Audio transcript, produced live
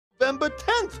November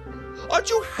 10th. Aren't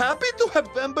you happy to have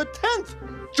November 10th?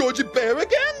 Georgie Bear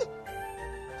again?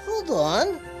 Hold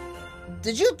on.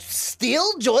 Did you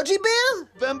steal Georgie Bear?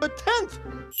 November 10th.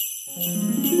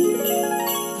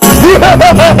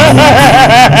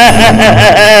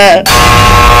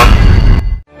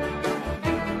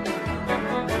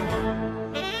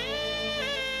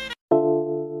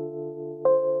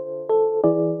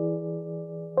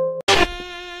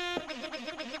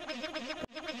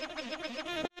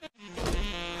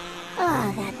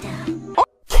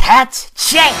 Cats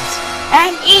chase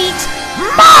and eat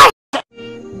my.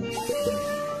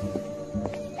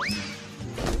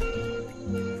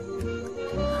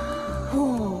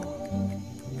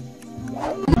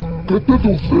 ¿Qué te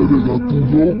sucede,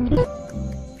 gatuno?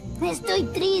 Estoy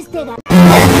triste, gato.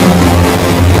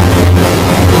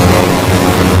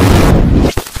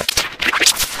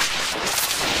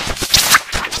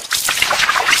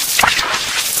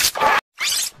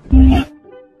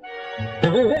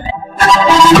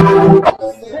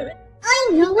 I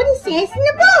know what it says in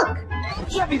the book.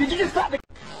 Jeffy, did you just stop it?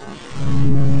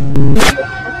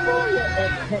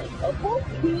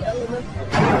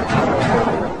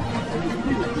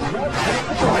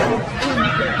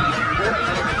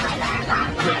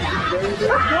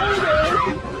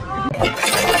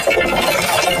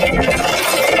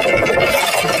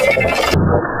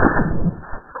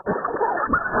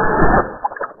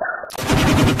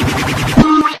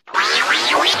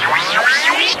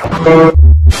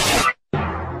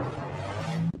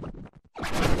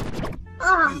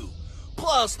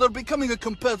 Plus, they're becoming a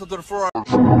competitor for our...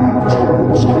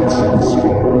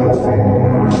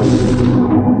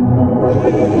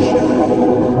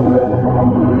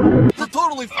 That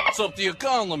totally f***s up the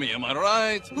economy, am I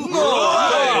right?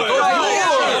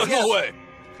 No way!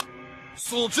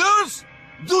 Soldiers,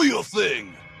 do your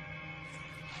thing!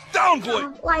 Down,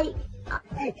 boy!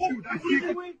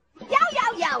 Yo, yo,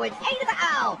 yo, it's A to the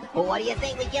O. Well, what do you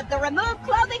think we give the Remove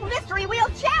Clothing Mystery Wheel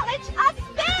Challenge a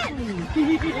spin?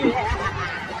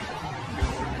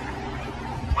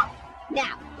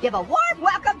 Now, give a warm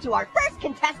welcome to our first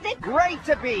contestant. Great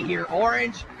to be here,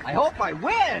 Orange. I hope I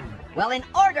win. Well, in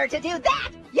order to do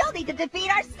that, you'll need to defeat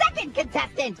our second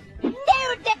contestant.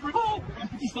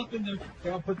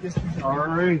 I'll put this in. All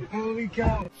right. Holy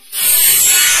cow.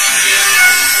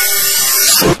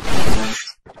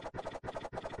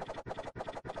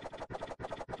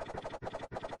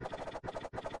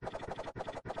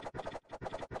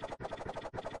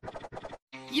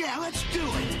 Yeah, let's do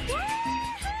it!